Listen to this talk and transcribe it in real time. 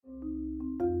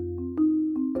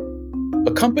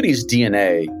A company's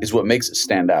DNA is what makes it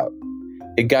stand out.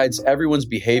 It guides everyone's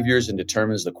behaviors and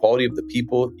determines the quality of the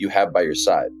people you have by your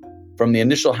side, from the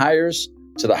initial hires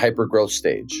to the hyper-growth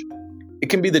stage. It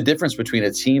can be the difference between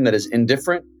a team that is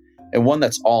indifferent and one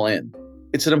that's all in.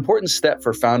 It's an important step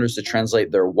for founders to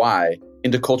translate their why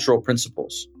into cultural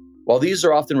principles. While these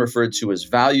are often referred to as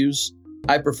values,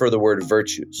 I prefer the word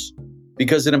virtues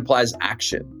because it implies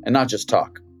action and not just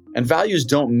talk. And values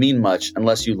don't mean much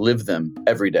unless you live them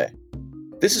every day.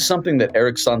 This is something that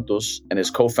Eric Santos and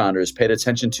his co-founders paid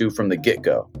attention to from the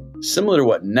get-go. Similar to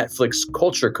what Netflix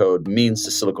Culture Code means to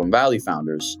Silicon Valley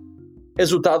founders,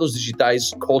 Resultados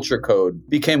Digitais Culture Code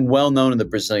became well known in the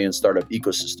Brazilian startup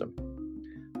ecosystem.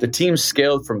 The team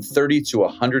scaled from 30 to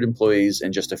 100 employees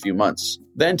in just a few months,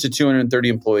 then to 230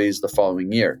 employees the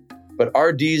following year. But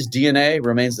RD's DNA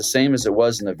remains the same as it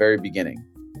was in the very beginning,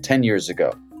 10 years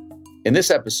ago. In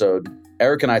this episode,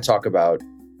 Eric and I talk about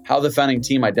how the founding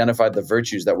team identified the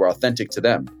virtues that were authentic to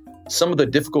them, some of the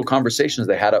difficult conversations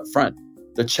they had up front,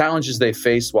 the challenges they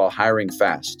faced while hiring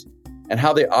fast, and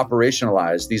how they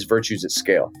operationalized these virtues at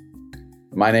scale.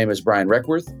 My name is Brian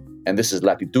Reckworth, and this is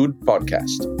Latitude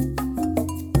Podcast.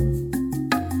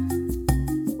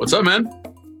 What's up, man?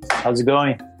 How's it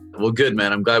going? Well, good,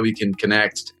 man. I'm glad we can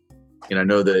connect. I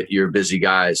know that you're a busy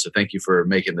guy, so thank you for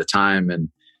making the time. And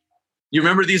you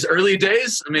remember these early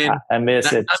days? I mean, I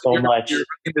miss it so much. You're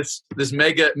running this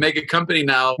mega company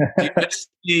now.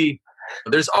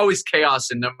 There's always chaos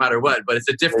in no matter what, but it's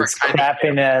a different kind of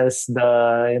happiness.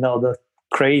 The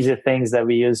crazy things that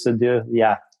we used to do.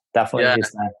 Yeah, definitely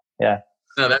miss that. Yeah.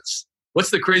 No, what's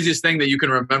the craziest thing that you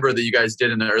can remember that you guys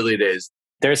did in the early days?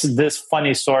 There's this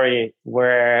funny story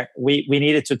where we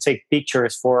needed to take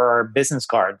pictures for our business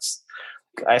cards.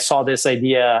 I saw this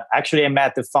idea. Actually, I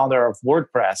met the founder of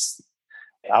WordPress.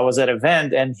 I was at an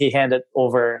event and he handed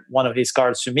over one of his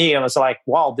cards to me. I was like,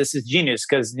 wow, this is genius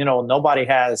because, nobody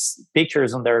has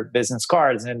pictures on their business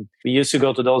cards. And we used to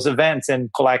go to those events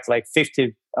and collect like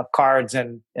 50 cards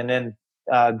and then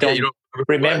don't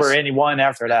remember anyone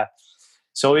after that.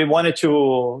 So we wanted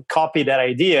to copy that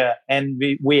idea and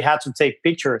we had to take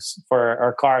pictures for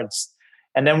our cards.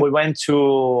 And then we went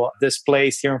to this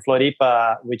place here in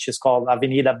Floripa, which is called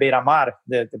Avenida Beira Mar,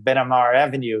 the Beira Mar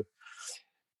Avenue.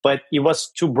 But it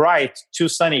was too bright, too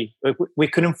sunny. We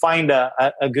couldn't find a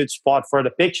good spot for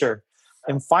the picture.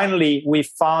 And finally, we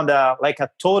found a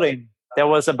totem that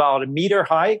was about 1 meter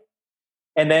high.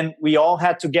 And then we all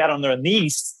had to get on our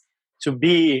knees to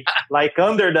be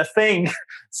under the thing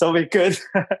so we could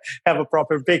have a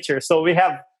proper picture. So we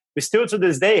still to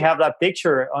this day have that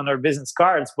picture on our business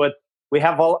cards, but we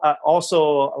have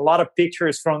also a lot of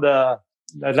pictures from the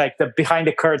behind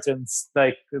the curtains,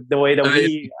 like the way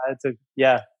that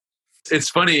yeah. It's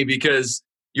funny because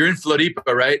you're in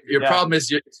Floripa, right? Your problem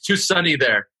is it's too sunny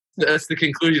there. That's the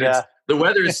conclusion. Yeah. The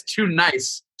weather is too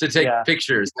nice to take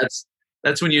pictures.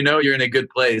 That's when you know you're in a good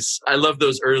place. I love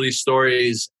those early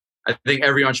stories. I think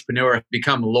every entrepreneur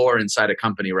become lore inside a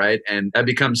company, right? And that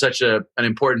becomes such an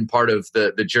important part of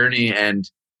the journey and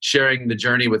sharing the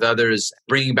journey with others,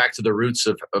 bringing back to the roots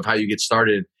of how you get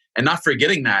started and not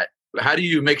forgetting that. How do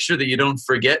you make sure that you don't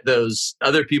forget those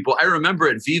other people? I remember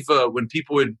at Viva when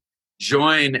people would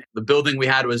join, the building we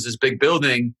had was this big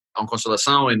building on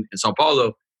Consolação in São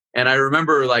Paulo. And I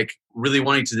remember really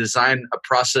wanting to design a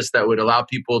process that would allow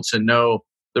people to know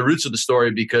the roots of the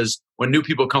story, because when new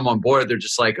people come on board, they're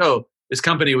just like, oh, this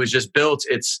company was just built.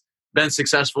 It's been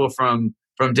successful from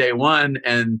day one.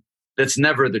 And that's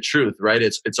never the truth, right?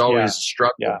 It's always a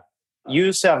struggle. Yeah. You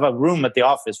used to have a room at the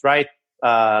office, right?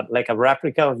 Like a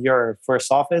replica of your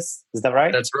first office. Is that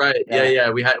right? That's right. Yeah.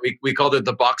 We called it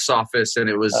the box office, and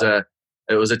it was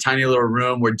a tiny little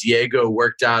room where Diego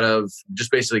worked out of.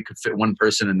 Just basically could fit one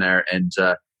person in there, and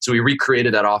so we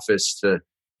recreated that office to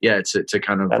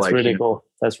kind of That's really cool.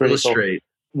 That's really illustrate.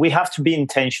 Cool. We have to be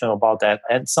intentional about that,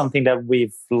 and something that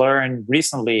we've learned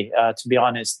recently, to be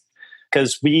honest,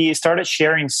 because we started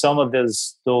sharing some of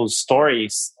those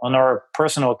stories on our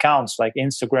personal accounts, like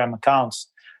Instagram accounts.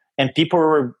 And people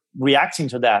were reacting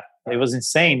to that. It was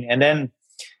insane. And then,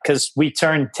 because we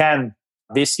turned 10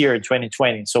 this year in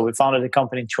 2020. So we founded the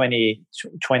company in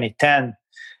 2010.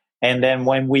 And then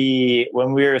when we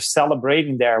were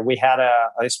celebrating there, we had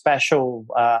a special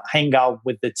hangout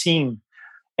with the team.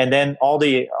 And then all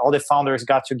the founders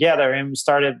got together and we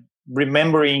started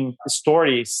remembering the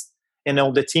stories.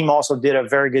 The team also did a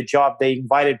very good job. They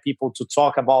invited people to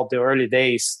talk about the early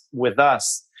days with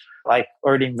us, like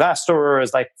early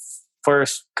investors, like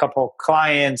first couple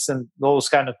clients and those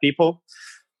kind of people.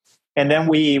 And then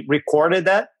we recorded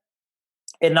that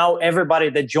And now everybody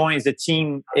that joins the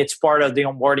team, it's part of the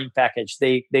onboarding package.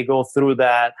 They go through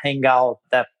that hangout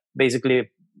that basically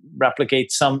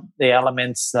replicates the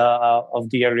elements of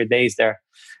the early days there.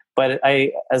 But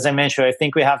as I mentioned, I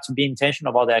think we have to be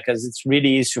intentional about that because it's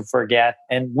really easy to forget.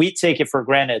 And we take it for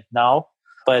granted now.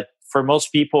 But for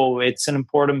most people, it's an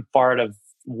important part of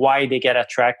why they get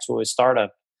attracted to a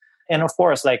startup. And of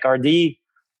course, like RD,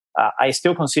 I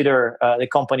still consider the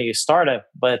company a startup,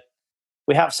 but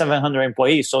we have 700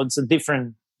 employees. So it's a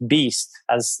different beast.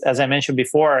 As I mentioned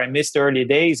before, I missed the early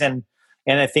days. And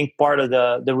I think part of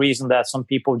the reason that some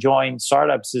people join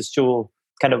startups is to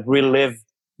kind of relive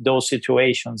those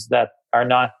situations that are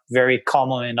not very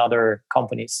common in other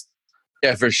companies.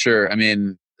 Yeah, for sure. I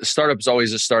mean, a startup is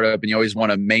always a startup and you always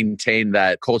want to maintain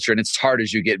that culture. And it's hard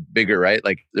as you get bigger, right?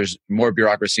 Like there's more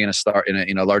bureaucracy in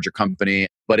a larger company,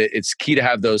 but it's key to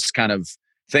have those kind of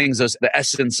things, the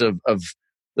essence of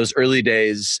those early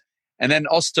days. And then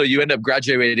also you end up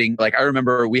graduating. Like I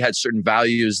remember we had certain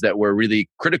values that were really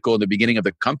critical in the beginning of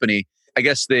the company. I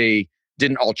guess they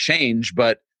didn't all change,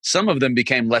 but some of them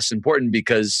became less important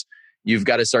because you've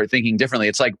got to start thinking differently.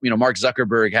 It's like, Mark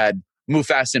Zuckerberg had move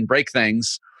fast and break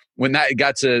things. When that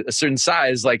got to a certain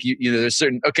size, like, there's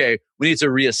certain, okay, we need to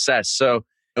reassess. So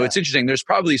it's interesting. There's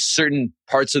probably certain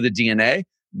parts of the DNA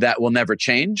that will never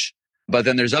change. But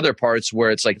then there's other parts where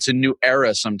it's like, it's a new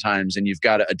era sometimes and you've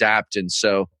got to adapt. And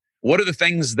so what are the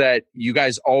things that you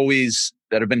guys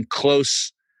that have been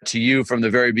close to you from the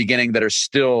very beginning that are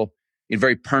still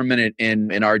very permanent in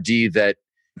RD that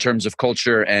in terms of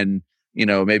culture and,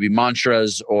 maybe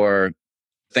mantras or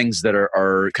things that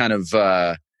are kind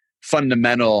of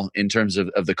fundamental in terms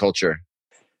of the culture?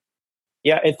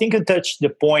 Yeah, I think it touched the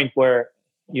point where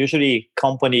usually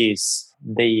companies,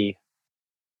 they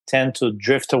tend to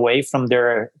drift away from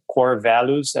their core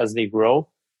values as they grow.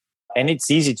 And it's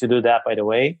easy to do that, by the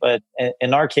way. But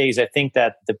in our case, I think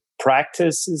that the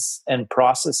practices and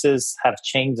processes have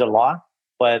changed a lot.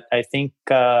 But I think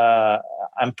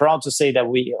I'm proud to say that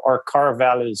our core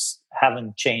values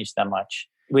haven't changed that much.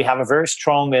 We have a very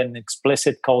strong and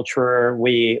explicit culture.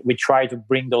 We try to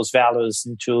bring those values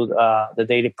into the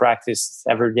daily practice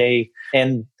every day.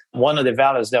 And one of the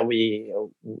values that we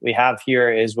have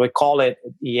here is we call it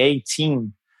the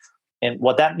A-Team. And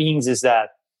what that means is that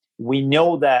we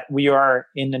know that we are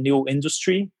in a new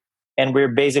industry and we're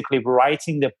basically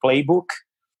writing the playbook.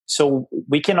 So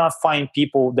we cannot find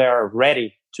people that are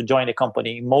ready to join the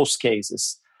company in most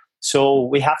cases. So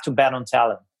we have to bet on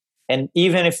talent. And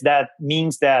even if that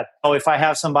means that, if I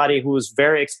have somebody who's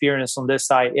very experienced on this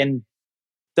side and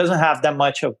doesn't have that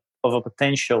much of a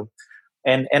potential,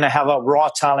 and I have a raw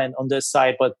talent on this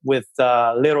side, but with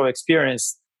little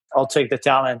experience, I'll take the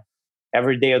talent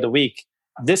every day of the week.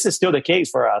 This is still the case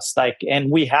for us.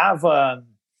 And we have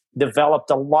developed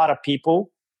a lot of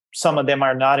people. Some of them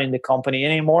are not in the company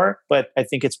anymore, but I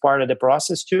think it's part of the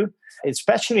process too.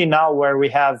 Especially now where we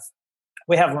have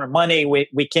more money,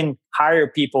 we can hire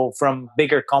people from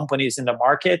bigger companies in the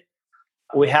market.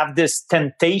 We have this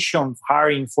temptation of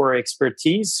hiring for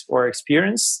expertise or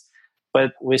experience,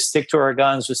 but we stick to our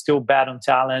guns. We still bet on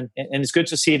talent. And it's good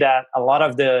to see that a lot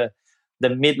of the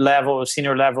mid-level,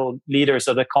 senior level leaders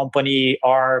of the company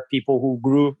are people who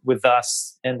grew with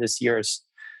us in these years.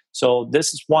 So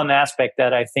this is one aspect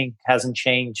that I think hasn't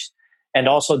changed. And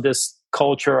also this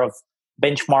culture of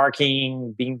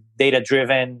benchmarking, being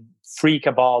data-driven, freak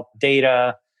about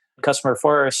data, customer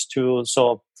first too.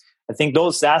 So I think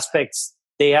those aspects,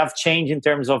 they have changed in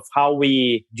terms of how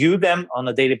we do them on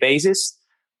a daily basis,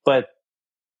 but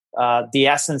the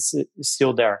essence is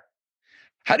still there.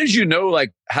 How did you know,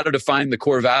 how to define the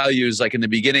core values, in the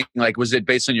beginning? Was it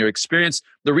based on your experience?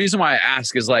 The reason why I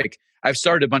ask is, I've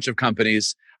started a bunch of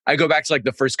companies. I go back to,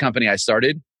 the first company I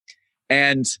started,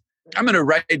 and I'm going to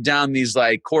write down these,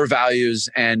 core values,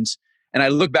 and I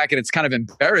look back and it's kind of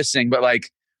embarrassing, but, I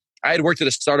had worked at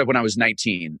a startup when I was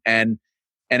 19, and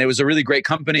it was a really great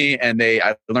company, and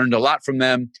I learned a lot from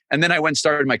them. And then I went and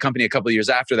started my company a couple of years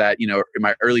after that, in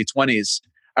my early 20s.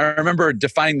 I remember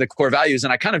defining the core values,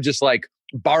 and I kind of just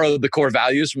borrowed the core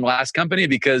values from the last company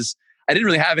because I didn't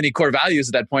really have any core values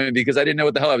at that point because I didn't know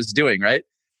what the hell I was doing, right?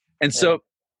 And so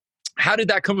how did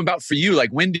that come about for you?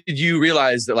 When did you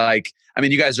realize that,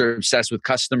 you guys are obsessed with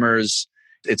customers.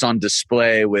 It's on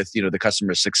display with, the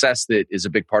customer success that is a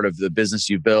big part of the business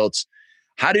you built.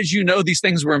 How did you know these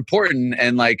things were important?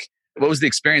 And what was the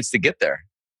experience to get there?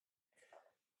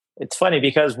 It's funny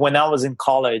because when I was in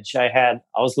college, I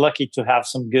was lucky to have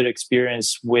some good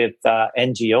experience with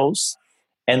NGOs.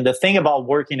 And the thing about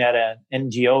working at an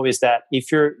NGO is that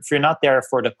if you're not there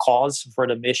for the cause, for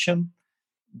the mission,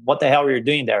 what the hell are you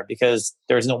doing there? Because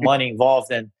there's no money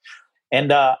involved. And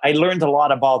And I learned a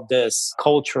lot about this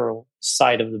cultural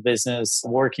side of the business,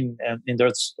 working in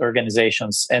those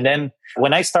organizations. And then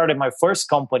when I started my first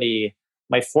company,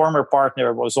 my former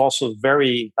partner was also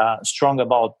very strong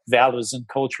about values and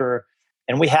culture.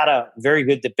 And we had a very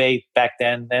good debate back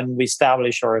then. And we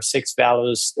established our 6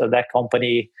 values of that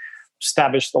company,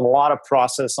 established a lot of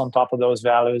process on top of those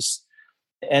values.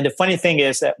 And the funny thing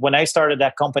is that when I started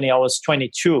that company, I was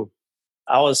 22.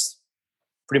 I was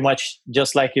pretty much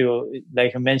just like you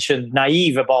mentioned,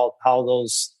 naive about how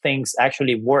those things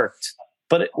actually worked.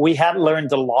 But we had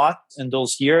learned a lot in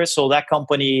those years. So that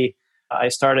company, I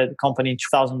started the company in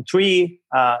 2003,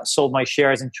 sold my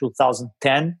shares in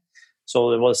 2010.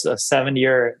 So it was a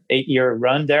 8-year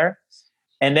run there.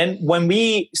 And then when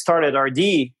we started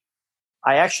RD,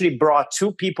 I actually brought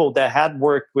 2 people that had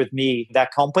worked with me,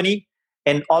 that company,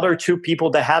 and other 2 people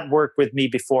that had worked with me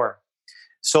before.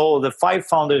 So the 5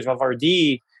 founders of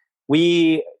RD,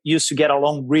 we used to get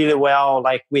along really well.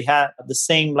 Like we had the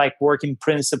same like working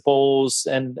principles,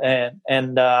 and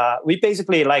we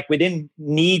basically we didn't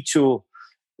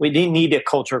need a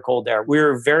culture code there. We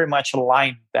were very much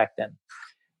aligned back then.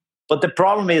 But the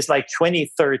problem is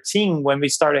 2013, when we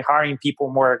started hiring people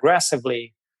more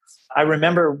aggressively, I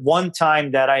remember one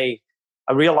time that I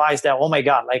realized that, oh my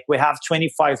God, we have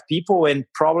 25 people and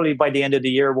probably by the end of the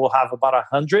year, we'll have about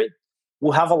 100.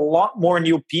 We'll have a lot more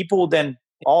new people than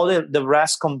all the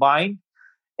rest combined.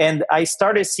 And I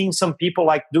started seeing some people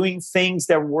doing things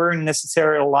that weren't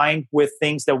necessarily aligned with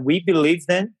things that we believed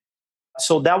in.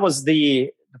 So that was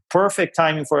the perfect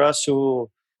timing for us to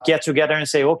get together and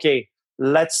say, okay,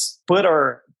 let's put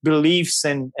our beliefs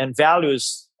and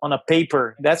values on a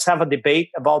paper. Let's have a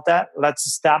debate about that. Let's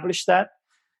establish that.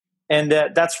 And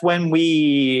that's when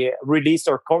we released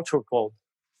our culture code.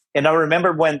 And I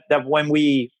remember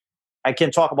I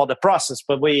can talk about the process,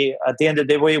 but at the end of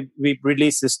the day, we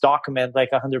released this document,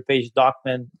 100-page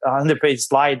document, 100-page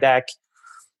slide deck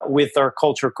with our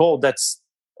culture code that's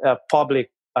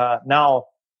public now.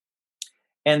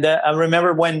 And I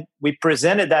remember when we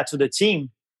presented that to the team,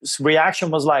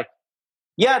 reaction was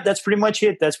yeah, that's pretty much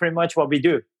it. That's pretty much what we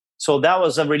do. So that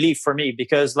was a relief for me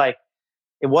because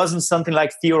it wasn't something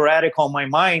theoretical in my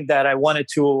mind that I wanted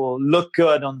to look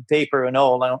good on paper and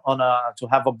to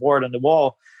have a board on the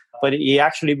wall. But it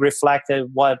actually reflected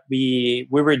what we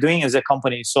were doing as a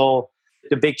company. So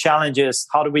the big challenge is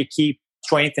how do we keep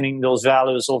strengthening those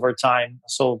values over time?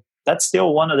 So that's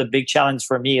still one of the big challenges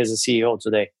for me as a CEO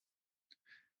today.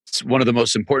 It's one of the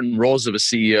most important roles of a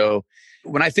CEO.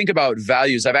 When I think about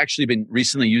values, I've actually been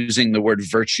recently using the word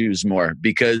virtues more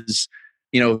because,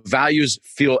 values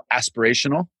feel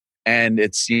aspirational and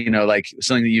it's,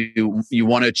 something that you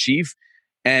want to achieve.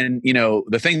 And,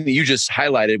 the thing that you just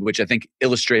highlighted, which I think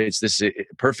illustrates this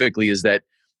perfectly, is that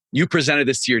you presented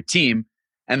this to your team.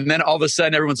 And then all of a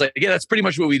sudden, everyone's like, yeah, that's pretty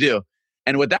much what we do.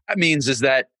 And what that means is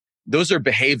that those are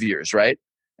behaviors, right?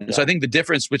 And so I think the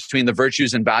difference between the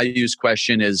virtues and values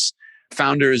question is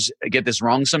founders get this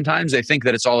wrong sometimes. They think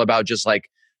that it's all about just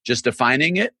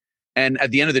defining it. And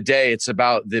at the end of the day, it's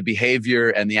about the behavior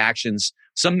and the actions.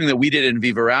 Something that we did in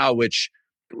Viva Real, which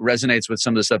resonates with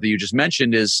some of the stuff that you just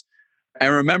mentioned, is I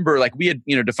remember we had,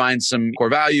 defined some core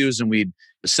values and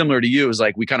similar to you, is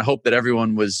we kind of hoped that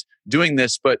everyone was doing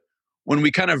this. But when we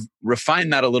kind of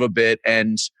refined that a little bit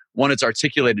and one, it's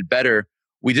articulated better,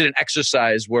 we did an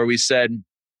exercise where we said,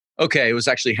 okay, it was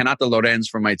actually Renata Lorenz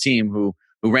from my team who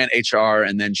ran HR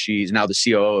and then she's now the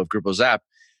COO of Grupo Zap.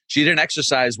 She did an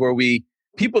exercise where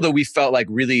people that we felt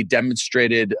really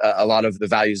demonstrated a lot of the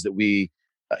values that we,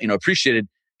 appreciated.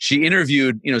 She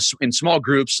interviewed, in small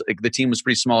groups, the team was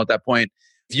pretty small at that point.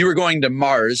 If you were going to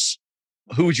Mars,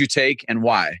 who would you take and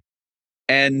why?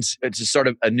 And it's sort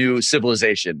of a new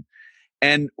civilization.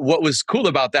 And what was cool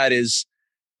about that is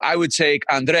I would take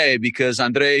Andre because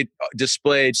Andre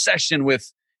displayed obsession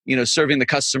with, serving the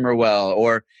customer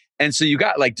well. And so you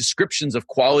got descriptions of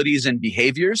qualities and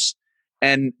behaviors.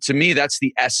 And to me, that's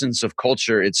the essence of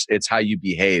culture. It's how you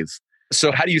behave.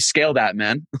 So how do you scale that,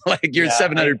 man? You're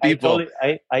 700 people.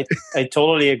 I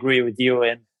totally agree with you.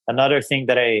 And another thing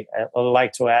that I would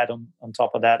like to add on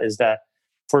top of that is that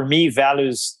for me,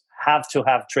 values have to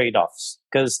have trade-offs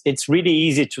because it's really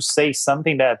easy to say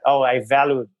something that, I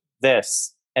value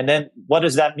this. And then what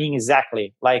does that mean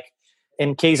exactly?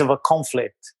 In case of a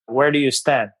conflict, where do you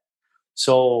stand?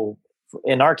 So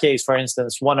in our case, for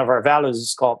instance, one of our values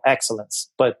is called excellence,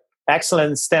 but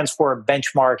excellence stands for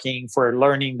benchmarking, for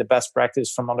learning the best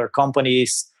practice from other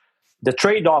companies. The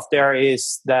trade-off there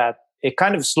is that it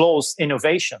kind of slows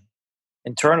innovation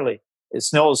internally. It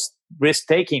slows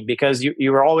risk-taking because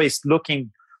you're always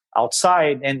looking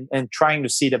outside and trying to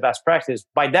see the best practice.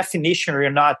 By definition,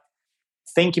 you're not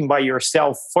thinking by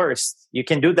yourself first. You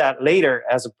can do that later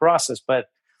as a process, but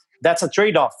that's a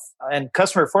trade-off. And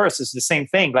customer first is the same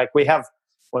thing. Like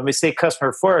when we say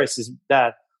customer first, is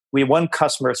that we want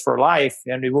customers for life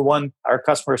and we want our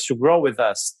customers to grow with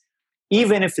us.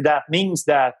 Even if that means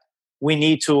that we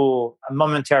need a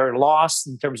momentary loss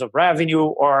in terms of revenue,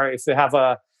 or if we have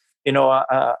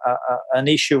an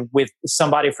issue with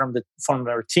somebody from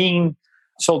our team.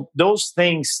 So those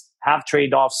things have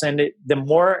trade-offs, and the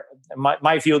more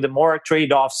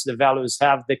trade-offs the values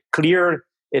have, the clearer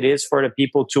it is for the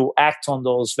people to act on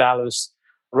those values,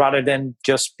 rather than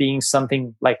just being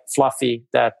something like fluffy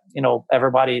that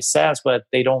everybody says, but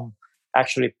they don't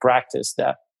actually practice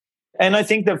that. And I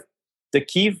think the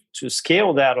key to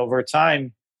scale that over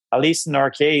time, at least in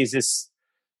our case, is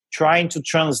trying to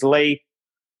translate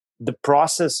the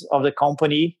process of the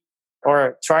company,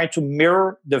 or trying to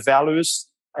mirror the values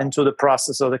into the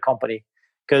process of the company.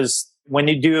 Because when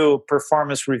you do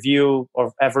performance review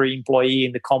of every employee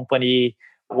in the company,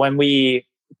 when we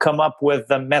come up with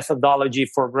the methodology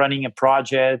for running a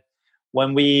project,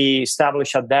 when we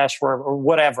establish a dashboard or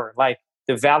whatever, like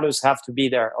the values have to be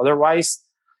there. Otherwise,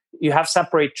 you have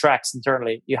separate tracks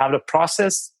internally. You have the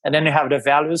process and then you have the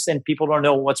values, and people don't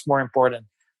know what's more important.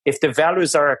 If the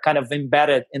values are kind of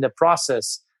embedded in the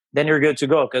process, then you're good to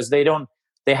go, because they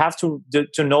have to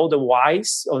know the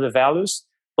whys of the values,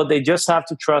 but they just have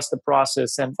to trust the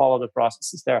process and follow the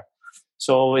processes there.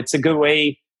 So it's a good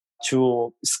way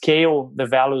to scale the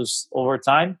values over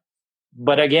time.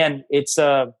 But again, it's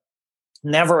a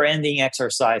never-ending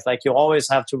exercise. Like you always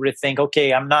have to rethink,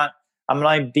 okay, I'm not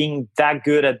being that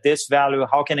good at this value.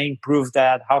 How can I improve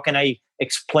that? How can I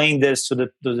explain this to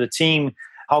the team?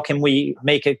 How can we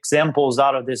make examples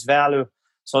out of this value?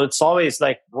 So it's always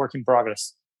like work in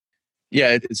progress.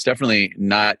 Yeah, it's definitely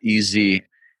not easy.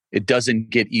 It doesn't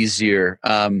get easier.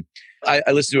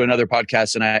 I listened to another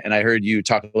podcast and I heard you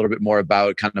talk a little bit more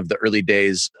about kind of the early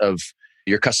days of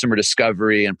your customer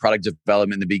discovery and product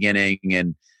development in the beginning.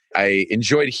 And I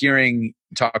enjoyed hearing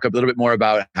talk a little bit more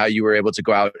about how you were able to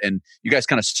go out and you guys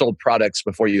kind of sold products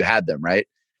before you had them, right?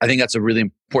 I think that's a really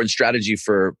important strategy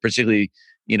for particularly,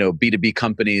 B2B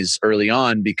companies early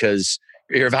on, because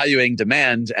you're evaluating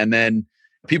demand, and then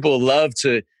people love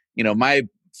to, my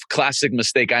classic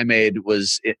mistake I made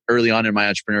was early on in my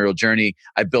entrepreneurial journey.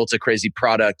 I built a crazy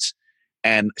product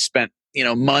and spent,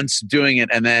 months doing it,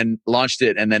 and then launched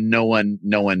it, and then no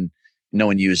one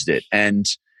used it. And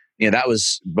that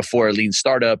was before Lean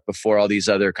Startup, before all these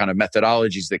other kind of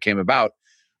methodologies that came about.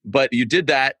 But you did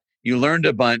that, you learned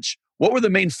a bunch. What were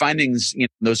the main findings in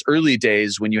those early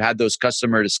days when you had those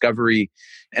customer discovery,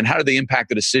 and how did they impact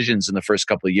the decisions in the first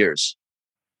couple of years?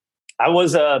 I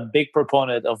was a big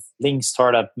proponent of Lean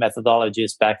Startup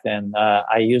methodologies back then.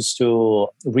 I used to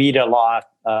read a lot,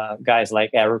 guys like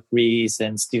Eric Ries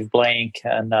and Steve Blank.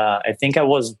 And I think I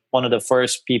was one of the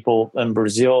first people in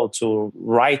Brazil to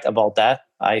write about that.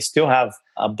 I still have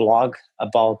a blog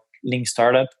about Lean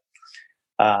Startup.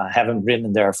 I haven't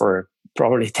written there for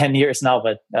probably 10 years now.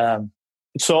 But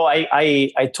so I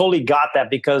totally got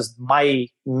that, because my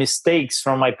mistakes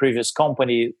from my previous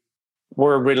company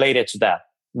were related to that.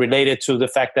 Related to the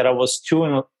fact that I was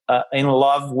too in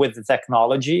love with the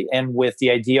technology and with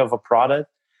the idea of a product,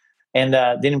 and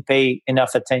didn't pay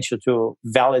enough attention to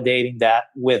validating that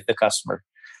with the customer.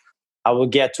 I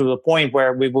would get to the point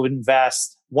where we would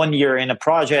invest 1 year in a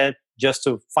project just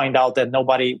to find out that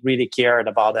nobody really cared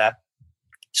about that.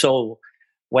 So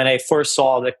when I first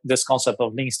saw this concept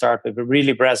of Lean Startup, it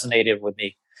really resonated with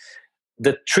me.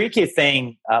 The tricky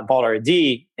thing about RD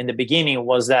in the beginning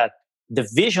was that the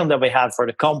vision that we had for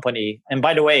the company, and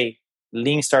by the way,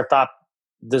 Lean Startup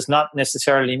does not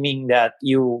necessarily mean that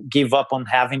you give up on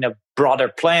having a broader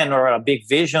plan or a big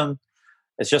vision.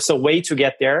 It's just a way to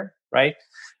get there, right?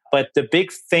 But the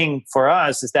big thing for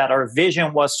us is that our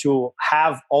vision was to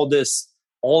have all this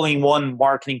all-in-one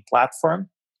marketing platform,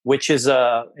 which is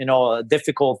a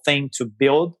difficult thing to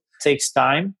build. It takes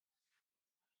time.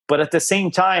 But at the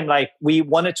same time, we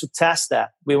wanted to test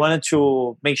that. We wanted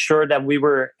to make sure that we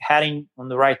were heading in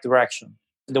the right direction.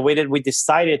 The way that we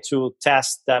decided to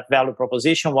test that value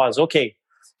proposition was, okay,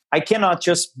 I cannot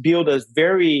just build a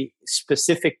very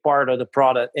specific part of the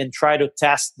product and try to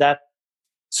test that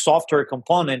software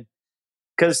component,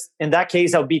 because in that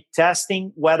case, I'll be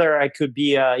testing whether I could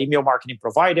be an email marketing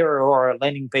provider or a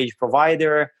landing page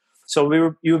provider. So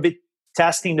you would be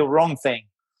testing the wrong thing.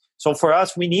 So for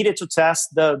us, we needed to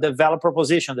test the value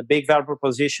proposition, the big value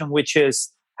proposition, which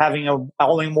is having an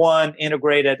all-in-one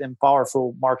integrated and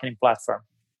powerful marketing platform.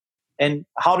 And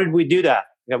how did we do that?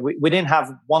 We didn't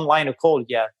have one line of code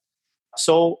yet.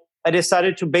 So I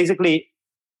decided to basically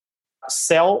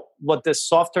sell what the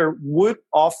software would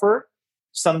offer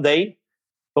someday,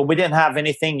 but we didn't have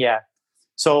anything yet.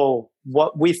 So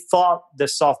what we thought the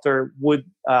software would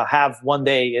have one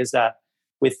day is that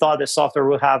we thought the software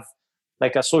would have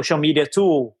like a social media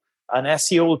tool, an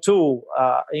SEO tool,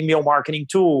 email marketing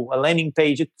tool, a landing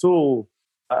page tool,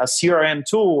 a CRM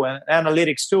tool, an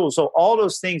analytics tool. So all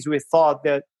those things we thought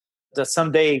that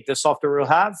someday the software will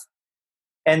have.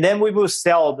 And then we will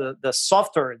sell the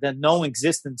software, the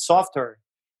non-existent software,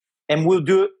 and we'll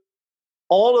do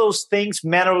all those things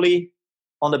manually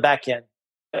on the back end.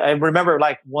 I remember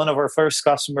like one of our first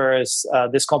customers,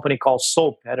 this company called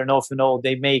Soap. I don't know if you know,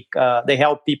 they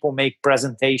help people make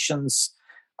presentations,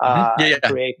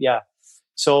 create. Yeah.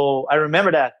 So I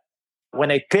remember that when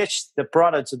I pitched the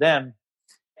product to them,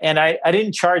 and I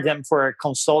didn't charge them for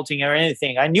consulting or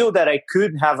anything. I knew that I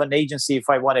could have an agency if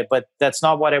I wanted, but that's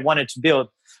not what I wanted to build.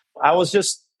 I was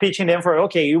just pitching them for,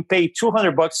 okay, you pay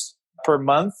 $200 per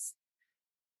month.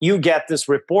 You get this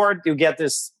report, you get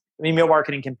this email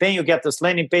marketing campaign, you get this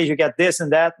landing page, you get this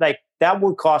and that. Like that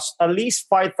would cost at least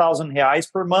 5,000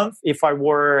 reais per month if I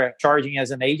were charging as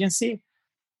an agency.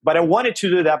 But I wanted to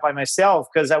do that by myself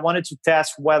because I wanted to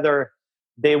test whether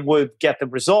they would get the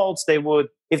results.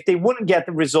 If they wouldn't get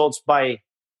the results by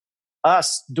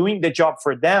us doing the job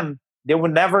for them, they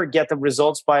would never get the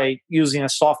results by using a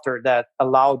software that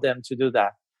allowed them to do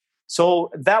that. So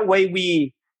that way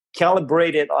we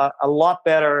calibrated a lot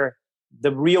better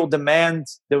the real demand,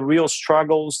 the real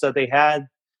struggles that they had,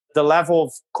 the level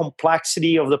of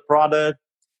complexity of the product,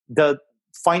 the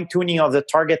fine-tuning of the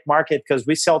target market, because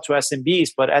we sell to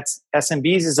SMBs, but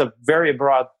SMBs is a very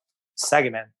broad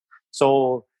segment.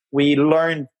 So we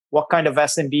learned what kind of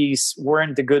SMBs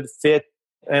weren't the good fit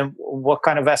and what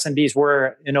kind of SMBs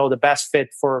were, the best fit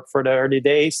for the early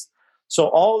days. So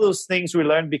all those things we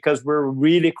learned because we're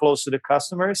really close to the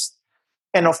customers.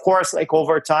 And of course, like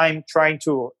over time, trying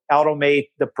to automate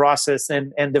the process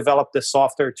and develop the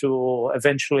software to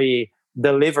eventually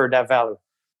deliver that value.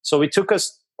 So it took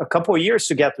us a couple of years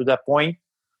to get to that point.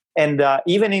 And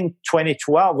even in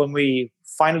 2012, when we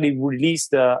finally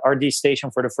released the RD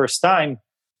Station for the first time,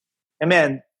 and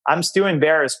man, I'm still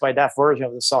embarrassed by that version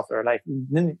of the software. Like,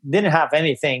 didn't have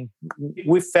anything.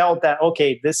 We felt that,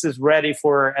 okay, this is ready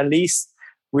for at least,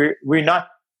 we're not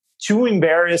too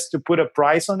embarrassed to put a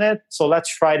price on it. So let's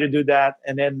try to do that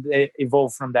and then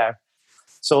evolve from there.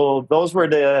 So those were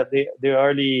the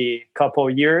early couple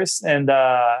of years. And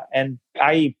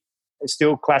I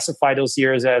still classify those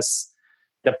years as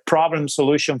the problem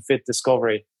solution fit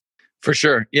discovery. For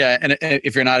sure. Yeah. And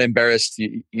if you're not embarrassed,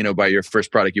 by your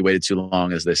first product, you waited too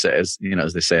long, as they say,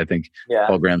 I think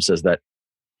Paul Graham says that.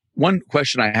 One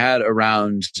question I had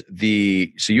around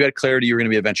so you had clarity you were going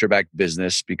to be a venture-backed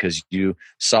business because you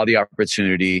saw the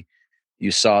opportunity,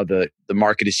 you saw the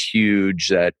market is huge,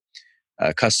 that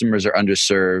customers are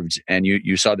underserved, and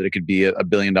you saw that it could be a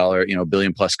billion-dollar,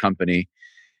 billion-plus company.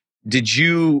 Did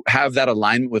you have that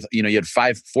alignment with, you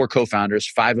had four co-founders,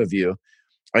 five of you.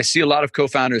 I see a lot of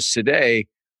co-founders today,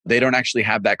 they don't actually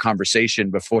have that conversation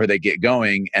before they get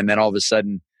going. And then all of a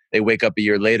sudden they wake up a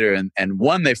year later and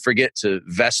one, they forget to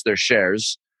vest their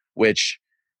shares, which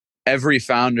every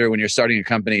founder, when you're starting a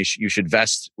company, you should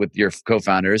vest with your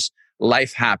co-founders.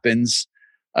 Life happens,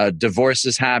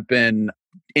 divorces happen,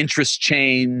 interests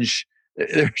change.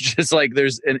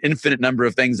 There's an infinite number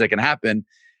of things that can happen.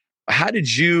 How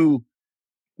did you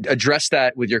address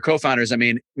that with your co-founders? I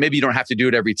mean, maybe you don't have to do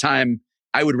it every time.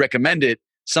 I would recommend it.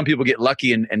 Some people get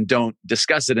lucky and don't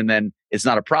discuss it, and then it's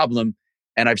not a problem.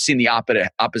 And I've seen the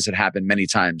opposite happen many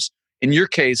times. In your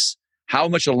case, how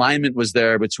much alignment was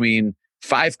there between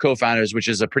five co-founders, which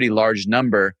is a pretty large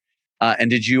number, and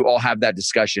did you all have that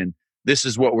discussion? This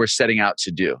is what we're setting out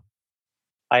to do.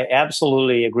 I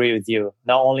absolutely agree with you.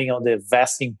 Not only on the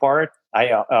vesting part,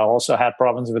 I also had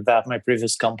problems with that in my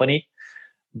previous company,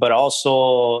 but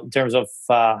also in terms of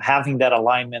having that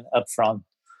alignment up front.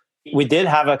 We did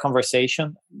have a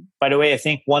conversation. By the way, I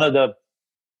think one of the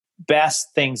best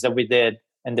things that we did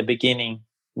in the beginning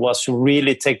was to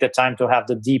really take the time to have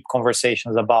the deep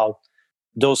conversations about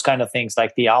those kind of things,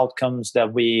 like the outcomes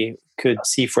that we could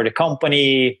see for the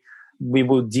company. We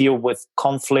would deal with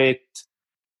conflict,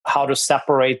 how to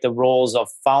separate the roles of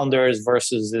founders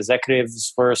versus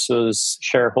executives versus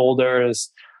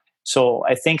shareholders. So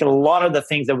I think a lot of the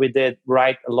things that we did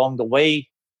right along the way,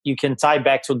 you can tie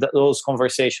back to those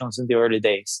conversations in the early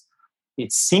days.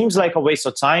 It seems like a waste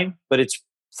of time, but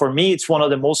for me, it's one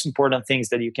of the most important things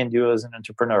that you can do as an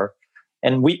entrepreneur.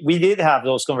 And we did have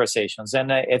those conversations.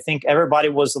 And I think everybody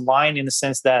was aligned in the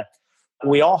sense that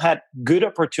we all had good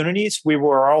opportunities. We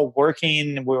were all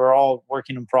working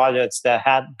on projects that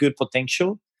had good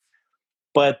potential.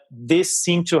 But this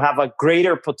seemed to have a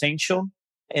greater potential.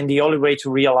 And the only way to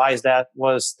realize that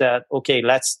was that, okay,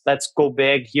 let's go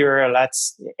big here.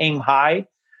 Let's aim high.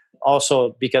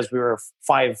 Also, because we were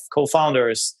 5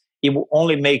 co-founders, it will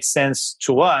only make sense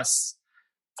to us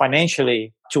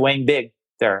financially to aim big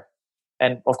there.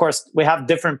 And of course, we have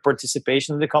different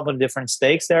participation in the company, different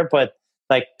stakes there, but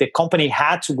like the company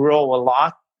had to grow a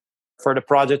lot for the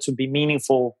project to be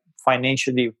meaningful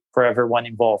financially for everyone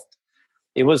involved.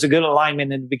 It was a good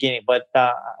alignment in the beginning, but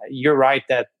you're right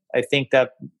that I think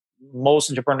that most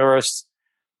entrepreneurs,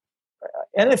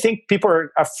 and I think people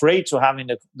are afraid to having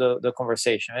the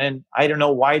conversation. And I don't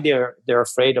know why they're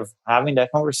afraid of having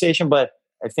that conversation, but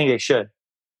I think they should.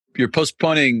 You're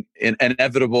postponing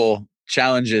inevitable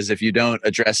challenges if you don't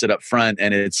address it up front,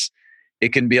 and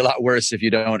it can be a lot worse if you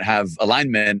don't have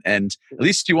alignment. And at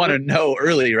least you want to know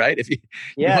early, right? If you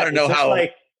want to know how,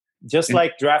 like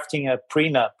drafting a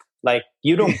prenup. Like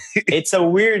you don't. It's a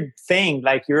weird thing.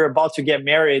 Like you're about to get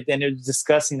married and you're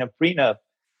discussing a prenup,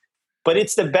 but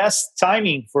it's the best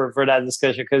timing for that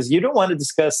discussion because you don't want to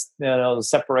discuss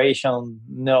separation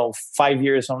 5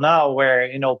 years from now where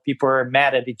people are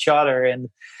mad at each other and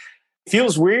it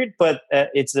feels weird, but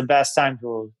it's the best time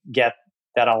to get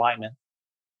that alignment.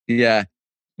 Yeah.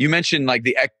 You mentioned like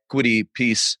the equity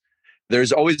piece.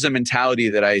 There's always a mentality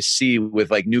that I see with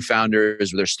like new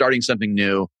founders where they're starting something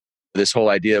new, this whole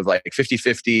idea of like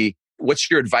 50-50.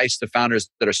 What's your advice to founders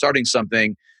that are starting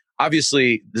something?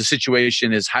 Obviously, the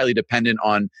situation is highly dependent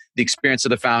on the experience of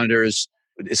the founders.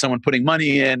 Is someone putting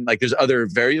money in? Like there's other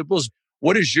variables.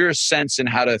 What is your sense in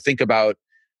how to think about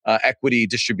equity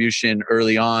distribution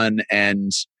early on?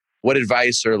 And what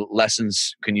advice or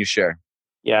lessons can you share?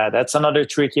 Yeah, that's another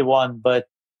tricky one. But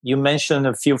you mentioned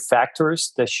a few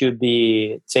factors that should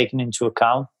be taken into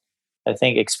account. I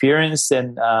think experience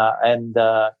and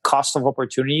cost of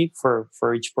opportunity for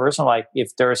each person. Like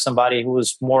if there's somebody who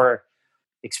is more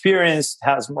experienced,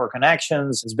 has more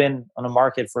connections, has been on the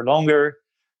market for longer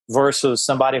versus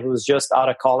somebody who's just out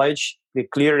of college, they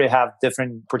clearly have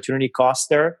different opportunity costs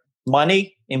there.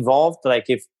 Money involved, like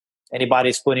if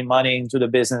anybody's putting money into the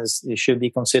business, it should be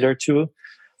considered too.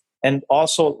 And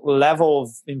also level of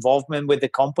involvement with the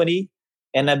company.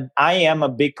 And I am a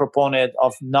big proponent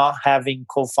of not having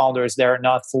co-founders that are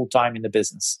not full-time in the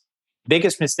business.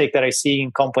 Biggest mistake that I see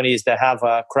in companies that have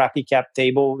a crappy cap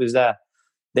table is that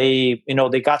they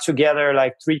got together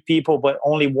like 3 people, but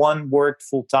only one worked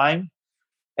full-time.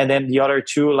 And then the other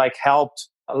 2 like helped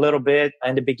a little bit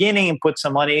in the beginning and put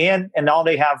some money in. And now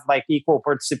they have like equal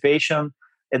participation.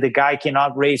 And the guy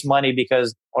cannot raise money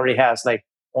because already has like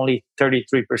only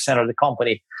 33% of the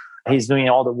company. He's doing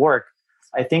all the work.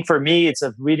 I think for me, it's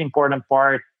a really important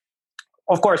part.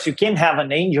 Of course, you can have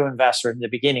an angel investor in the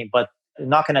beginning, but you're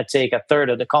not going to take a third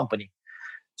of the company.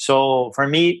 So for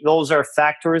me, those are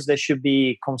factors that should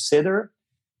be considered.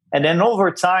 And then over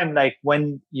time, like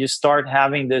when you start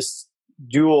having this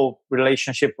dual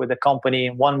relationship with the company,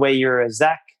 in one way you're a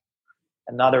Zach,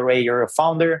 another way you're a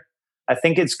founder, I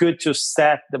think it's good to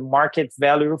set the market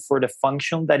value for the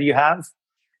function that you have.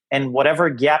 And whatever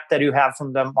gap that you have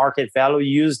from the market value,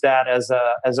 use that as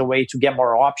a way to get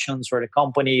more options for the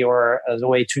company or as a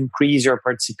way to increase your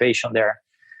participation there.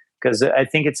 Because I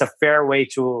think it's a fair way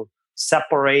to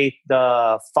separate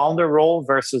the founder role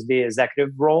versus the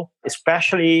executive role,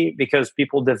 especially because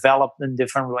people develop in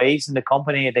different ways in the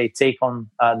company. They take on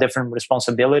different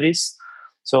responsibilities.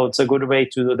 So it's a good way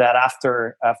to do that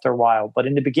after a while. But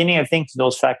in the beginning, I think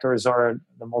those factors are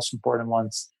the most important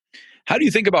ones. How do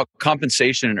you think about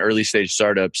compensation in early stage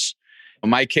startups? In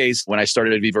my case, when I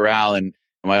started at Vivaral and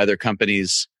my other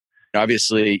companies,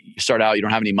 obviously you start out, you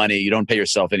don't have any money, you don't pay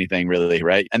yourself anything really,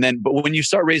 right? But when you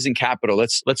start raising capital,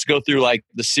 let's go through like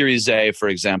the Series A, for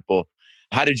example.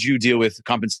 How did you deal with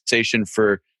compensation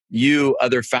for you,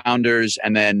 other founders?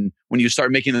 And then when you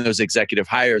start making those executive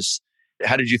hires,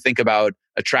 how did you think about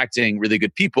attracting really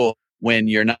good people when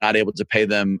you're not able to pay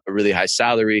them a really high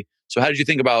salary? So how did you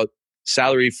think about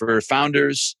salary for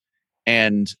founders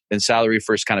and salary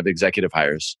for kind of executive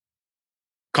hires?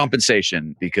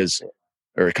 Compensation, the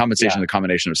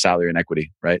combination of salary and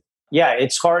equity, right? Yeah,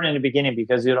 it's hard in the beginning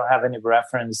because you don't have any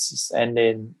reference. And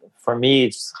then for me,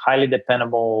 it's highly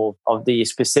dependable of the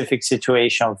specific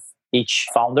situation of each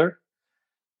founder.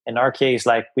 In our case,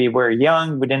 like we were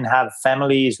young, we didn't have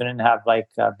families, we didn't have like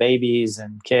babies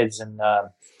and kids. And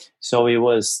so it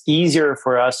was easier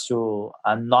for us to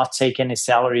not take any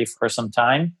salary for some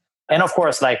time. And of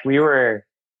course, like we were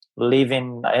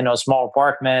living in small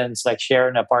apartments, like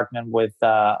sharing an apartment with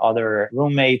other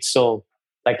roommates. So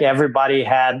like everybody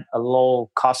had a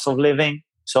low cost of living.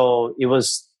 So it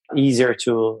was easier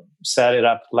to set it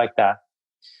up like that.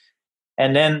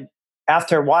 And then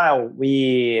after a while,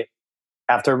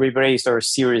 after we raised our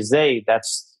Series A,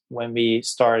 that's when we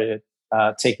started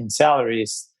taking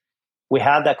salaries. We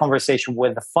had that conversation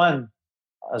with the fund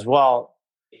as well.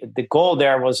 The goal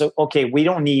there was, okay, we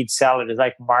don't need salaries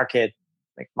like market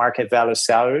value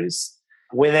salaries.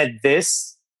 We need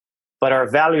this, but our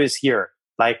value is here.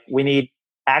 Like we need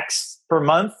X per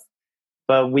month,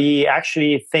 but we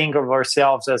actually think of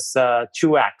ourselves as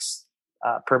 2X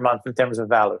per month in terms of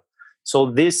value.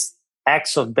 So this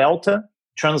X of delta,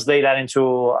 translate that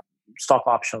into stock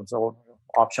options or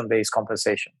option-based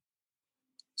compensation.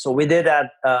 So we did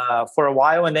that for a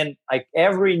while, and then like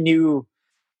every new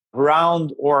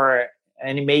round or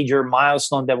any major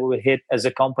milestone that we would hit as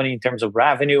a company in terms of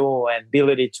revenue and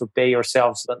ability to pay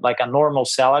ourselves like a normal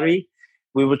salary,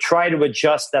 we would try to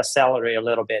adjust that salary a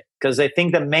little bit. Because I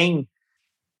think the main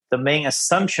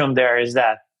assumption there is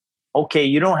that, okay,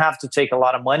 you don't have to take a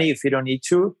lot of money if you don't need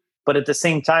to, but at the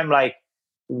same time, like,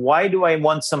 why do I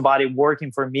want somebody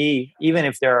working for me, even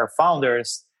if they're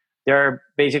founders? They're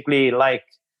basically like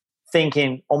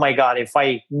thinking, oh my God, if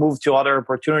I move to other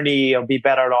opportunity, I'll be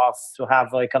better off to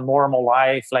have like a normal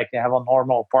life, like I have a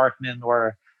normal apartment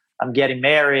or I'm getting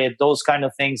married, those kind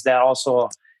of things that also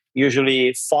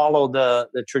usually follow the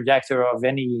trajectory of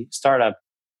any startup.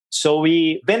 So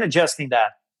we've been adjusting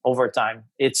that over time.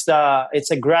 It's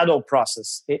a gradual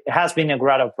process. It has been a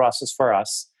gradual process for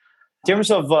us. In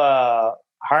terms of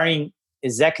hiring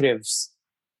executives,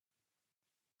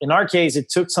 in our case, it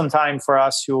took some time for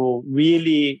us to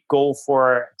really go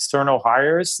for external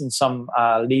hires in some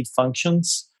lead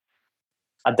functions.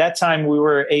 At that time, we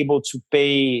were able to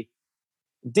pay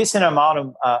a decent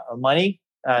amount of money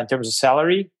in terms of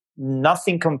salary,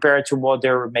 nothing compared to what they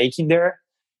were making there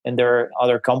in their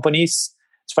other companies,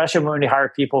 especially when they hire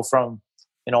people from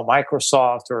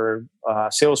Microsoft or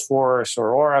Salesforce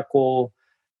or Oracle.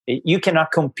 You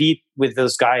cannot compete with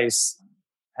those guys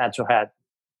head to head.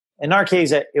 In our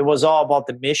case, it was all about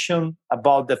the mission,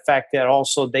 about the fact that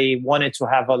also they wanted to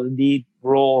have a lead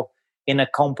role in a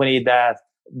company that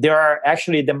they are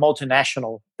actually the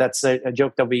multinational. That's a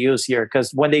joke that we use here.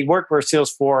 Because when they work for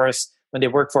Salesforce, when they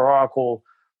work for Oracle,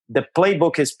 the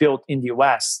playbook is built in the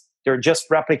US. They're just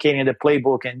replicating the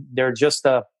playbook and they're just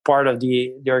a part of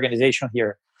the organization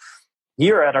here.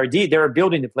 Here at RD, they're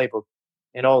building the playbook.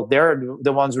 They're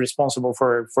the ones responsible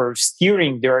for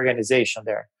steering the organization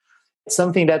there. It's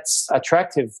something that's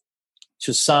attractive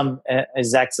to some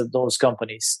execs of those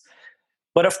companies.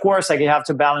 But of course, you have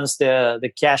to balance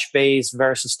the cash-based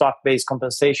versus stock-based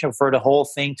compensation for the whole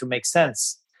thing to make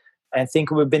sense. I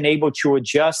think we've been able to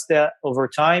adjust that over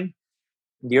time.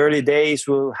 In the early days,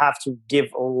 we'll have to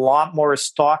give a lot more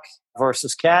stock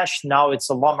versus cash. Now it's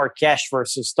a lot more cash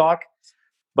versus stock.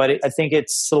 But I think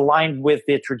it's aligned with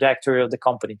the trajectory of the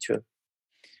company too.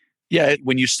 Yeah,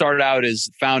 when you start out as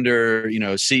founder,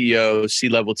 CEO,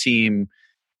 C-level team,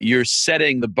 you're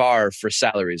setting the bar for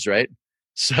salaries, right?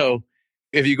 So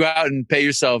if you go out and pay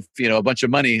yourself, a bunch of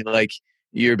money, like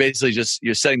you're basically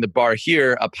you're setting the bar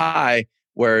here up high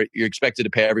where you're expected to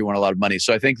pay everyone a lot of money.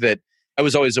 So I think that I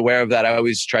was always aware of that. I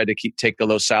always tried to take the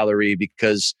low salary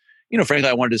because, frankly,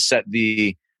 I wanted to set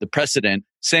the precedent.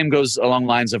 Same goes along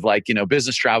lines of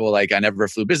business travel. Like I never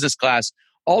flew business class,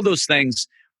 all those things.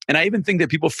 And I even think that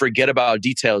people forget about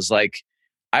details. Like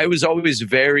I was always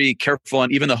very careful,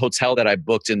 and even the hotel that I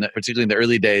booked particularly in the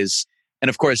early days. And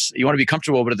of course, you want to be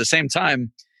comfortable, but at the same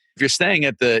time, if you're staying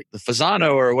at the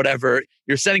Fasano or whatever,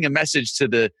 you're sending a message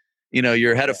to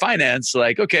your head of finance,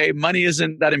 like, okay, money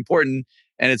isn't that important,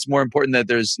 and it's more important that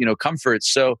there's comfort.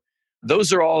 So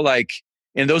those are all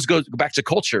and those go back to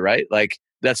culture, right? Like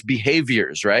that's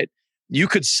behaviors, right? You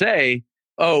could say,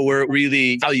 oh, we're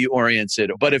really value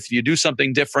oriented. But if you do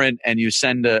something different and you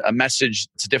send a message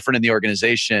that's different in the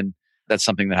organization, that's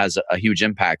something that has a huge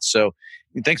impact. So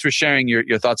thanks for sharing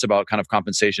your thoughts about kind of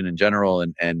compensation in general.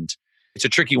 And it's a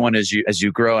tricky one as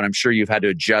you grow. And I'm sure you've had to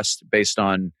adjust based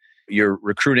on your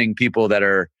recruiting people that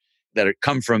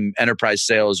come from enterprise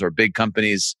sales or big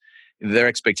companies, their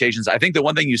expectations. I think the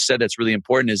one thing you said that's really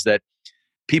important is that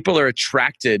people are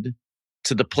attracted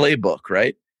to the playbook,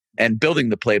 right? And building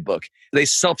the playbook. They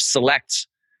self-select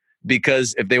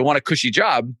because if they want a cushy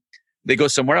job, they go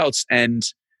somewhere else and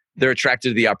they're attracted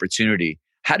to the opportunity.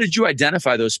 How did you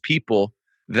identify those people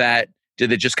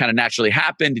did it just kind of naturally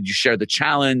happen? Did you share the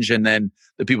challenge? And then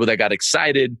the people that got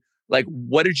excited, like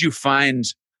what did you find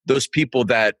those people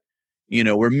that,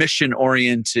 were mission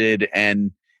oriented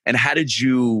and how did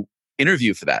you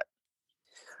interview for that?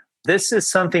 This is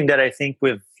something that I think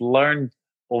we've learned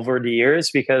over the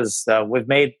years because we've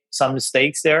made some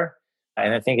mistakes there.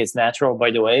 And I think it's natural,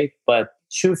 by the way. But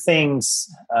two things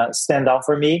stand out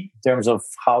for me in terms of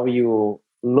how you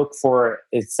look for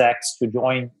execs to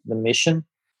join the mission.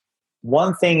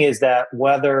 One thing is that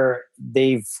whether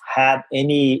they've had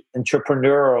any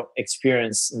entrepreneurial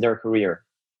experience in their career.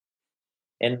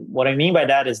 And what I mean by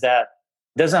that is that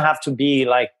it doesn't have to be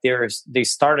like they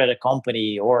started a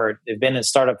company or they've been a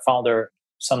startup founder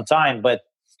sometime, but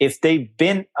if they've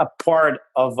been a part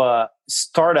of a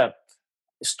startup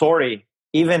story,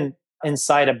 even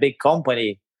inside a big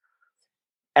company,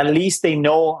 at least they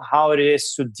know how it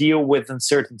is to deal with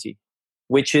uncertainty,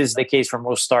 which is the case for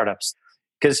most startups.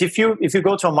 Because if you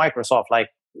go to a Microsoft, like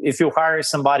if you hire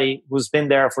somebody who's been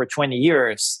there for 20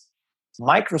 years,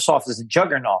 Microsoft is a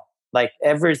juggernaut. Like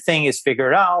everything is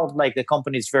figured out, like the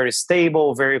company is very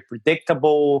stable, very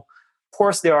predictable. Of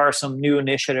course, there are some new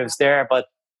initiatives there, but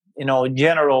in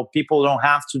general, people don't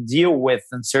have to deal with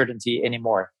uncertainty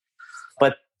anymore.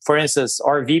 But for instance,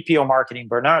 our VP of marketing,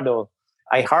 Bernardo,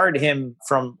 I hired him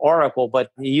from Oracle,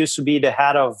 but he used to be the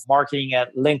head of marketing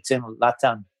at LinkedIn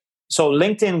Latam. So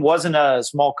LinkedIn wasn't a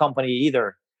small company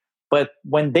either. But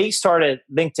when they started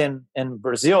LinkedIn in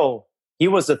Brazil, he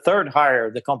was the third hire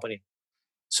of the company.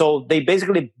 So they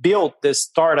basically built this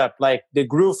startup, like they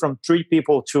grew from 3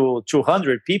 people to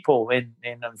 200 people in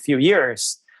a few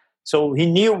years. So he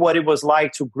knew what it was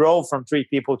like to grow from 3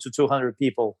 people to 200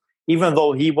 people, even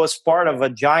though he was part of a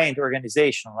giant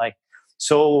organization.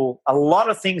 So a lot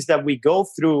of things that we go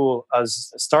through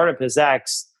as startup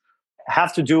execs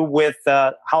have to do with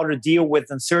how to deal with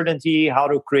uncertainty, how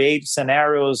to create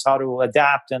scenarios, how to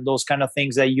adapt, and those kind of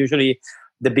things that usually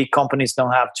the big companies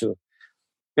don't have to.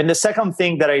 And the second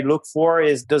thing that I look for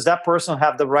is, does that person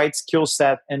have the right skill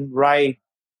set and right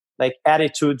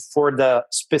attitude for the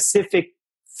specific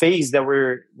phase that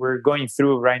we're going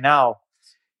through right now?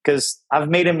 Because I've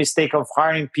made a mistake of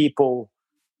hiring people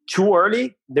too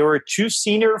early. They were too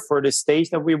senior for the stage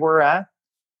that we were at.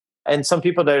 And some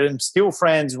people that I'm still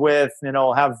friends with,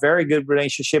 have very good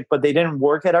relationship, but they didn't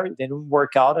work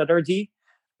out at RD.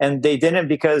 And they didn't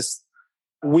because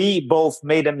we both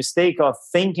made a mistake of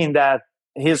thinking that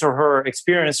his or her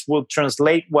experience would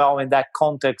translate well in that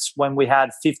context when we had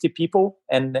 50 people,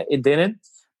 and it didn't.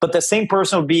 But the same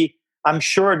person would be, I'm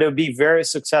sure they'll be very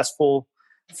successful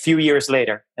a few years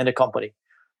later in the company.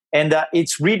 And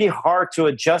it's really hard to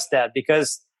adjust that,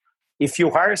 because if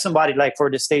you hire somebody like for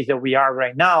the stage that we are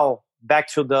right now, back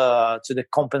to the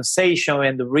compensation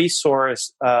and the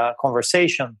resource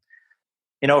conversation,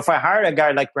 if I hire a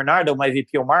guy like Bernardo, my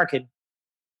VP of marketing,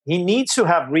 he needs to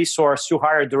have resource to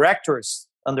hire directors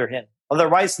under him.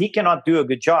 Otherwise, he cannot do a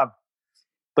good job.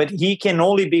 But he can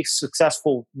only be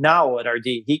successful now at RD.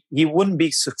 He wouldn't be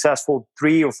successful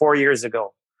 3 or 4 years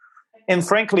ago. And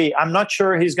frankly, I'm not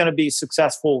sure he's going to be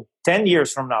successful 10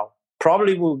 years from now.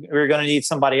 Probably we're going to need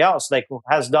somebody else who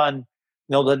has done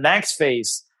the next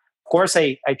phase. Of course,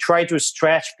 I try to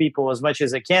stretch people as much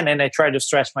as I can, and I try to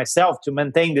stretch myself to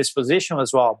maintain this position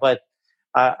as well. But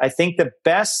I think the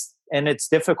best, and it's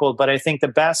difficult, but I think the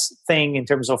best thing in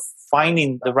terms of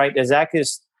finding the right exec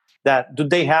is that do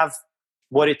they have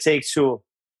what it takes to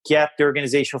get the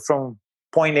organization from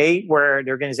point A, where the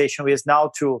organization is now,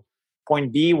 to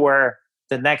point B, where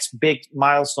the next big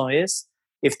milestone is.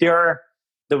 If they're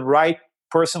the right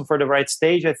person for the right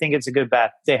stage, I think it's a good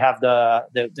bet. They have the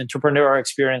entrepreneurial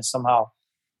experience somehow.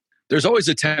 There's always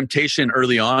a temptation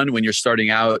early on when you're starting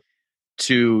out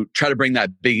to try to bring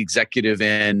that big executive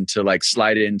in to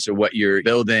slide into what you're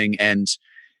building. And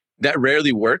that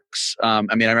rarely works. I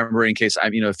remember in case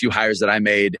a few hires that I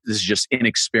made, this is just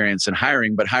inexperience in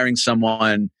hiring, but hiring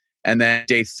someone, and then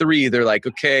day 3, they're like,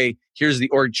 okay, here's the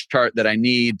org chart that I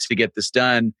need to get this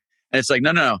done. And it's like,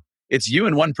 no. It's you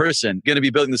and one person going to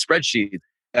be building the spreadsheet.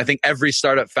 I think every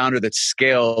startup founder that's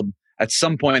scaled at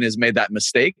some point has made that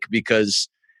mistake, because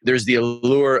there's the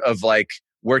allure of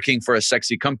working for a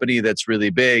sexy company that's really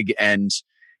big, and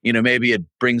maybe it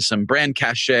brings some brand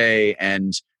cachet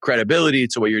and credibility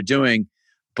to what you're doing.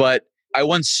 But I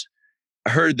once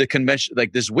heard the convention,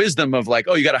 this wisdom of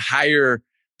oh, you got to hire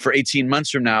for 18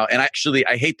 months from now. And actually,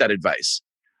 I hate that advice.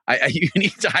 You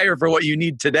need to hire for what you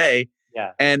need today.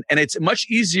 Yeah. And it's much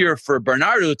easier for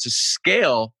Bernardo to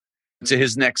scale to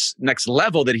his next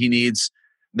level that he needs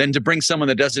than to bring someone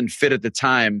that doesn't fit at the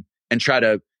time and try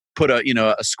to put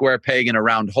a square peg in a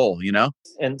round hole,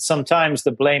 And sometimes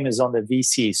the blame is on the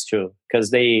VCs too,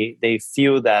 because they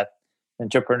feel that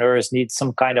entrepreneurs need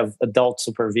some kind of adult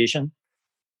supervision.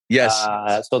 Yes.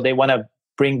 So they want to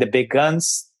bring the big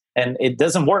guns, and it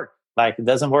doesn't work. It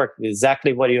doesn't work.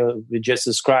 Exactly what you just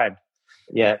described.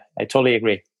 Yeah, I totally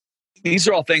agree. These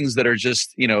are all things that are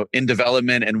just, in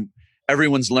development, and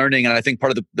everyone's learning. And I think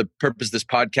part of the purpose of this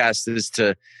podcast is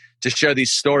to to share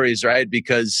these stories, right?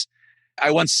 Because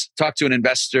I once talked to an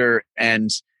investor, and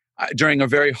during a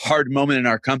very hard moment in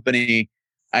our company,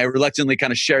 I reluctantly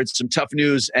kind of shared some tough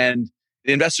news. And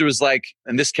the investor was like,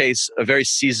 in this case, a very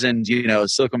seasoned,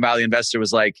 Silicon Valley investor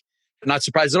was like, not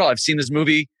surprised at all. I've seen this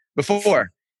movie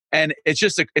before. And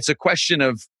it's a question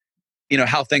of,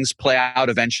 how things play out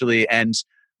eventually. And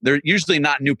they're usually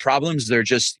not new problems.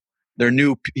 They're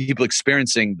new people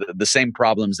experiencing the same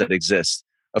problems that exist.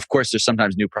 Of course, there's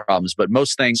sometimes new problems, but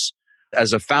most things,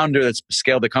 as a founder that's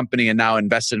scaled a company and now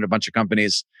invested in a bunch of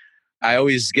companies, I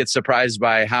always get surprised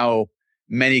by how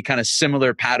many kind of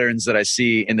similar patterns that I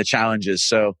see in the challenges.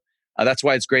 So that's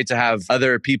why it's great to have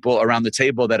other people around the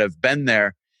table that have been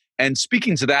there. And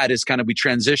speaking to that is kind of we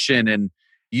transition, and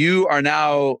you are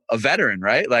now a veteran,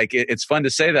 right? Like it's fun to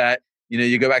say that.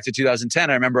 You go back to 2010.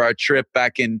 I remember our trip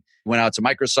went out to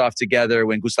Microsoft together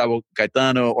when Gustavo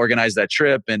Caetano organized that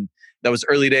trip. And that was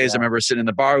early days. Yeah. I remember sitting in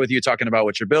the bar with you talking about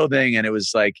what you're building. And it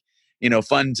was like,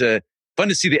 fun to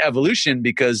see the evolution,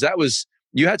 because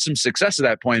you had some success at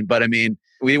that point. But I mean,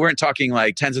 we weren't talking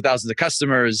like tens of thousands of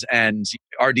customers and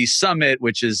RD Summit,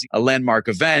 which is a landmark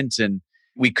event. And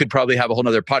we could probably have a whole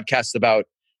nother podcast about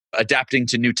adapting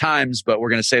to new times, but we're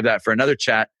going to save that for another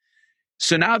chat.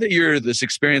 So now that you're this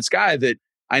experienced guy, that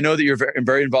I know that you're very,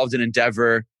 very involved in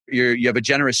Endeavor, you have a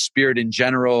generous spirit in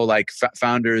general, like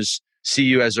founders see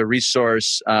you as a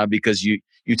resource because you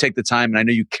take the time, and I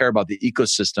know you care about the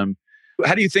ecosystem.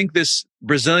 How do you think this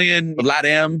Brazilian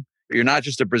LATAM, you're not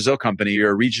just a Brazil company,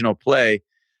 you're a regional play.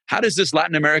 How does this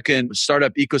Latin American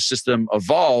startup ecosystem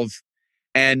evolve?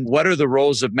 And what are the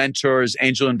roles of mentors,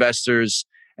 angel investors,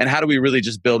 and how do we really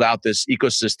just build out this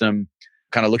ecosystem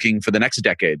kind of looking for the next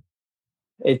decade?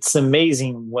 It's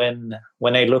amazing when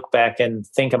I look back and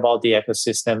think about the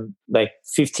ecosystem. Like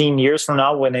 15 years from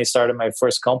now, when I started my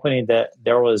first company, that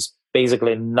there was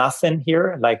basically nothing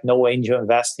here, like no angel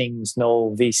investing,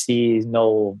 no VCs,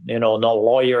 no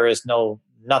lawyers, no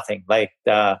nothing. Like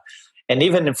and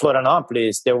even in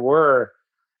Florianopolis, there were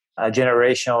a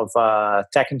generation of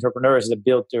tech entrepreneurs that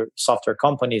built their software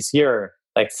companies here.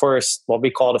 Like what we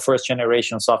call the first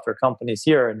generation of software companies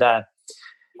here, that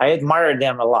I admired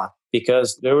them a lot,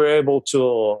 because they were able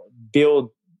to build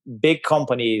big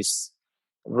companies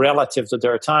relative to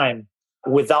their time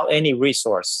without any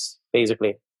resource,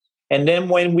 basically. And then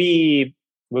when we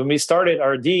started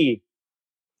RD,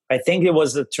 I think it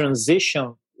was the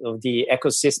transition of the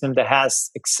ecosystem that has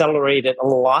accelerated a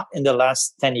lot in the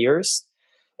last 10 years.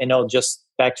 Just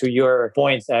back to your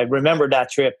point, I remember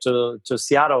that trip to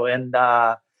Seattle, and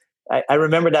I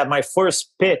remember that my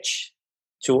first pitch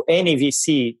to any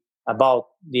VC about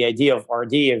the idea of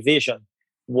RD, a vision,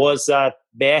 was at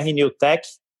BR New Tech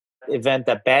event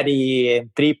that Betty and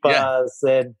Tripas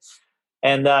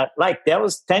and like that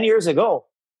was 10 years ago.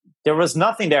 There was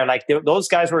nothing there. Like those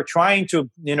guys were trying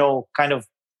to, kind of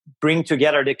bring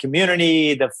together the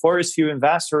community, the first few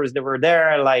investors that were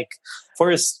there, like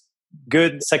first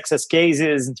good success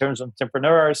cases in terms of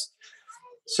entrepreneurs.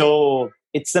 So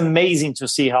it's amazing to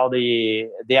see how the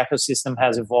ecosystem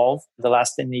has evolved the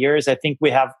last 10 years. I think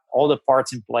we have all the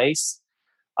parts in place.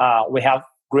 We have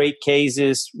great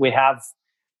cases. We have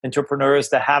entrepreneurs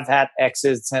that have had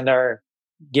exits and are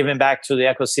giving back to the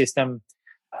ecosystem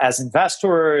as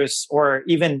investors, or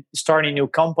even starting new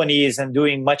companies and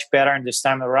doing much better in this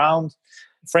time around.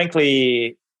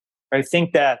 Frankly, I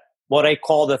think that what I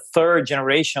call the third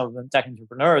generation of tech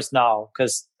entrepreneurs now,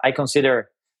 because I consider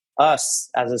us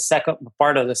as a second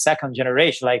part of the second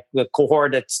generation, like the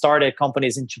cohort that started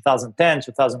companies in 2010,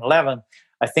 2011.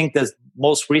 I think the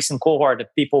most recent cohort of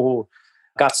people who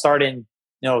got started,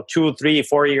 2, 3,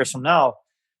 4 years from now,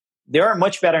 they are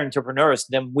much better entrepreneurs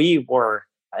than we were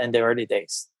in the early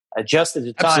days. Just at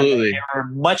the time, Absolutely. They are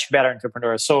much better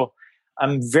entrepreneurs. So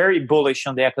I'm very bullish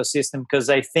on the ecosystem, because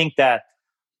I think that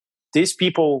these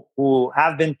people who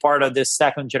have been part of this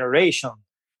second generation,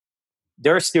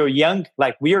 they're still young.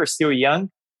 Like we are still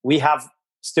young. We have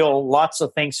still lots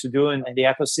of things to do in the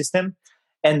ecosystem.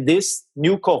 And these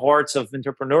new cohorts of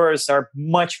entrepreneurs are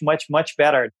much, much, much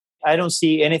better. I don't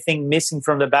see anything missing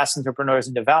from the best entrepreneurs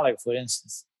in the Valley, for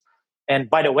instance. And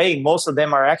by the way, most of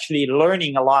them are actually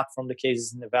learning a lot from the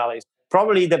cases in the Valley.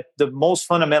 Probably the most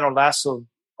fundamental lesson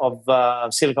of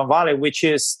Silicon Valley, which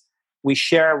is we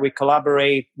share, we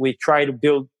collaborate, we try to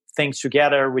build things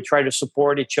together, we try to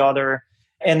support each other.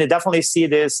 And I definitely see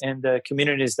this in the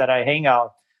communities that I hang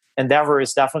out. Endeavor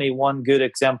is definitely one good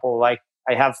example. Like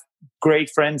I have great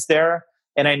friends there,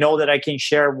 and I know that I can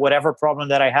share whatever problem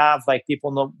that I have. Like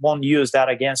people won't use that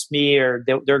against me, or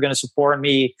they're going to support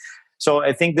me. So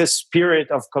I think this spirit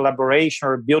of collaboration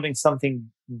or building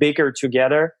something bigger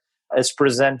together is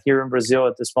present here in Brazil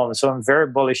at this moment. So I'm very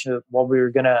bullish on what we're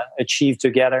going to achieve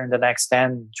together in the next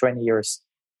 10, 20 years.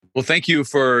 Well, thank you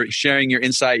for sharing your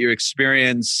insight, your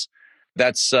experience.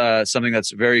 That's something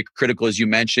that's very critical, as you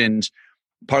mentioned.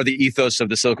 Part of the ethos of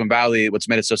the Silicon Valley, what's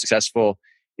made it so successful,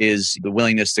 is the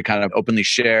willingness to kind of openly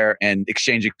share and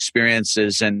exchange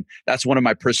experiences. And that's one of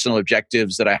my personal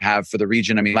objectives that I have for the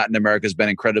region. I mean, Latin America has been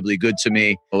incredibly good to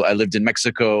me. I lived in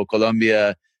Mexico,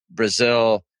 Colombia,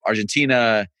 Brazil,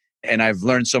 Argentina, and I've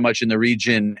learned so much in the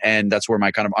region. And that's where my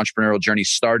kind of entrepreneurial journey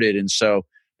started. And so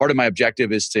part of my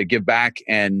objective is to give back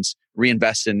and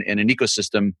reinvest in an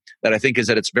ecosystem that I think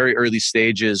is at its very early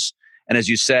stages. And as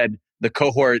you said, the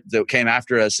cohort that came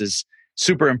after us is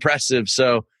super impressive.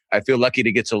 So I feel lucky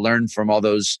to get to learn from all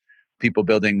those people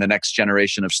building the next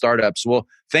generation of startups. Well,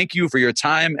 thank you for your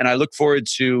time. And I look forward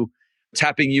to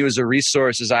tapping you as a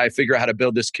resource as I figure out how to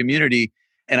build this community.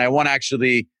 And I want to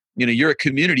actually, you're a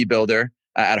community builder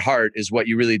at heart is what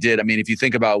you really did. I mean, if you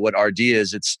think about what RD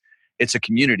is, it's a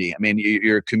community. I mean,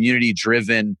 you're a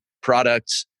community-driven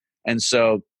product. And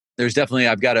so there's definitely,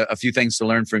 I've got a few things to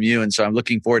learn from you. And so I'm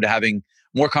looking forward to having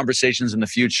more conversations in the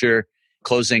future,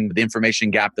 closing the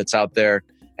information gap that's out there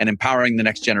and empowering the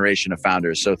next generation of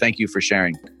founders. So thank you for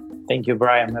sharing. Thank you,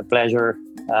 Brian. My pleasure.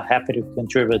 Happy to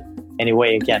contribute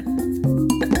anyway again.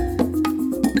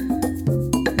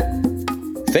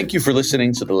 Thank you for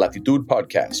listening to the Latitude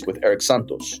podcast with Eric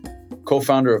Santos,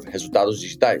 co-founder of Resultados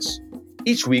Digitais.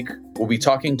 Each week, we'll be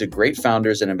talking to great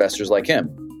founders and investors like him.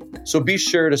 So be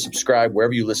sure to subscribe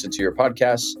wherever you listen to your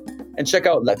podcasts and check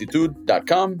out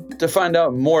latitude.com to find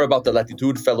out more about the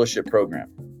Latitude Fellowship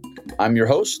Program. I'm your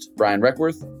host, Brian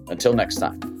Reckworth. Until next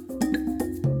time.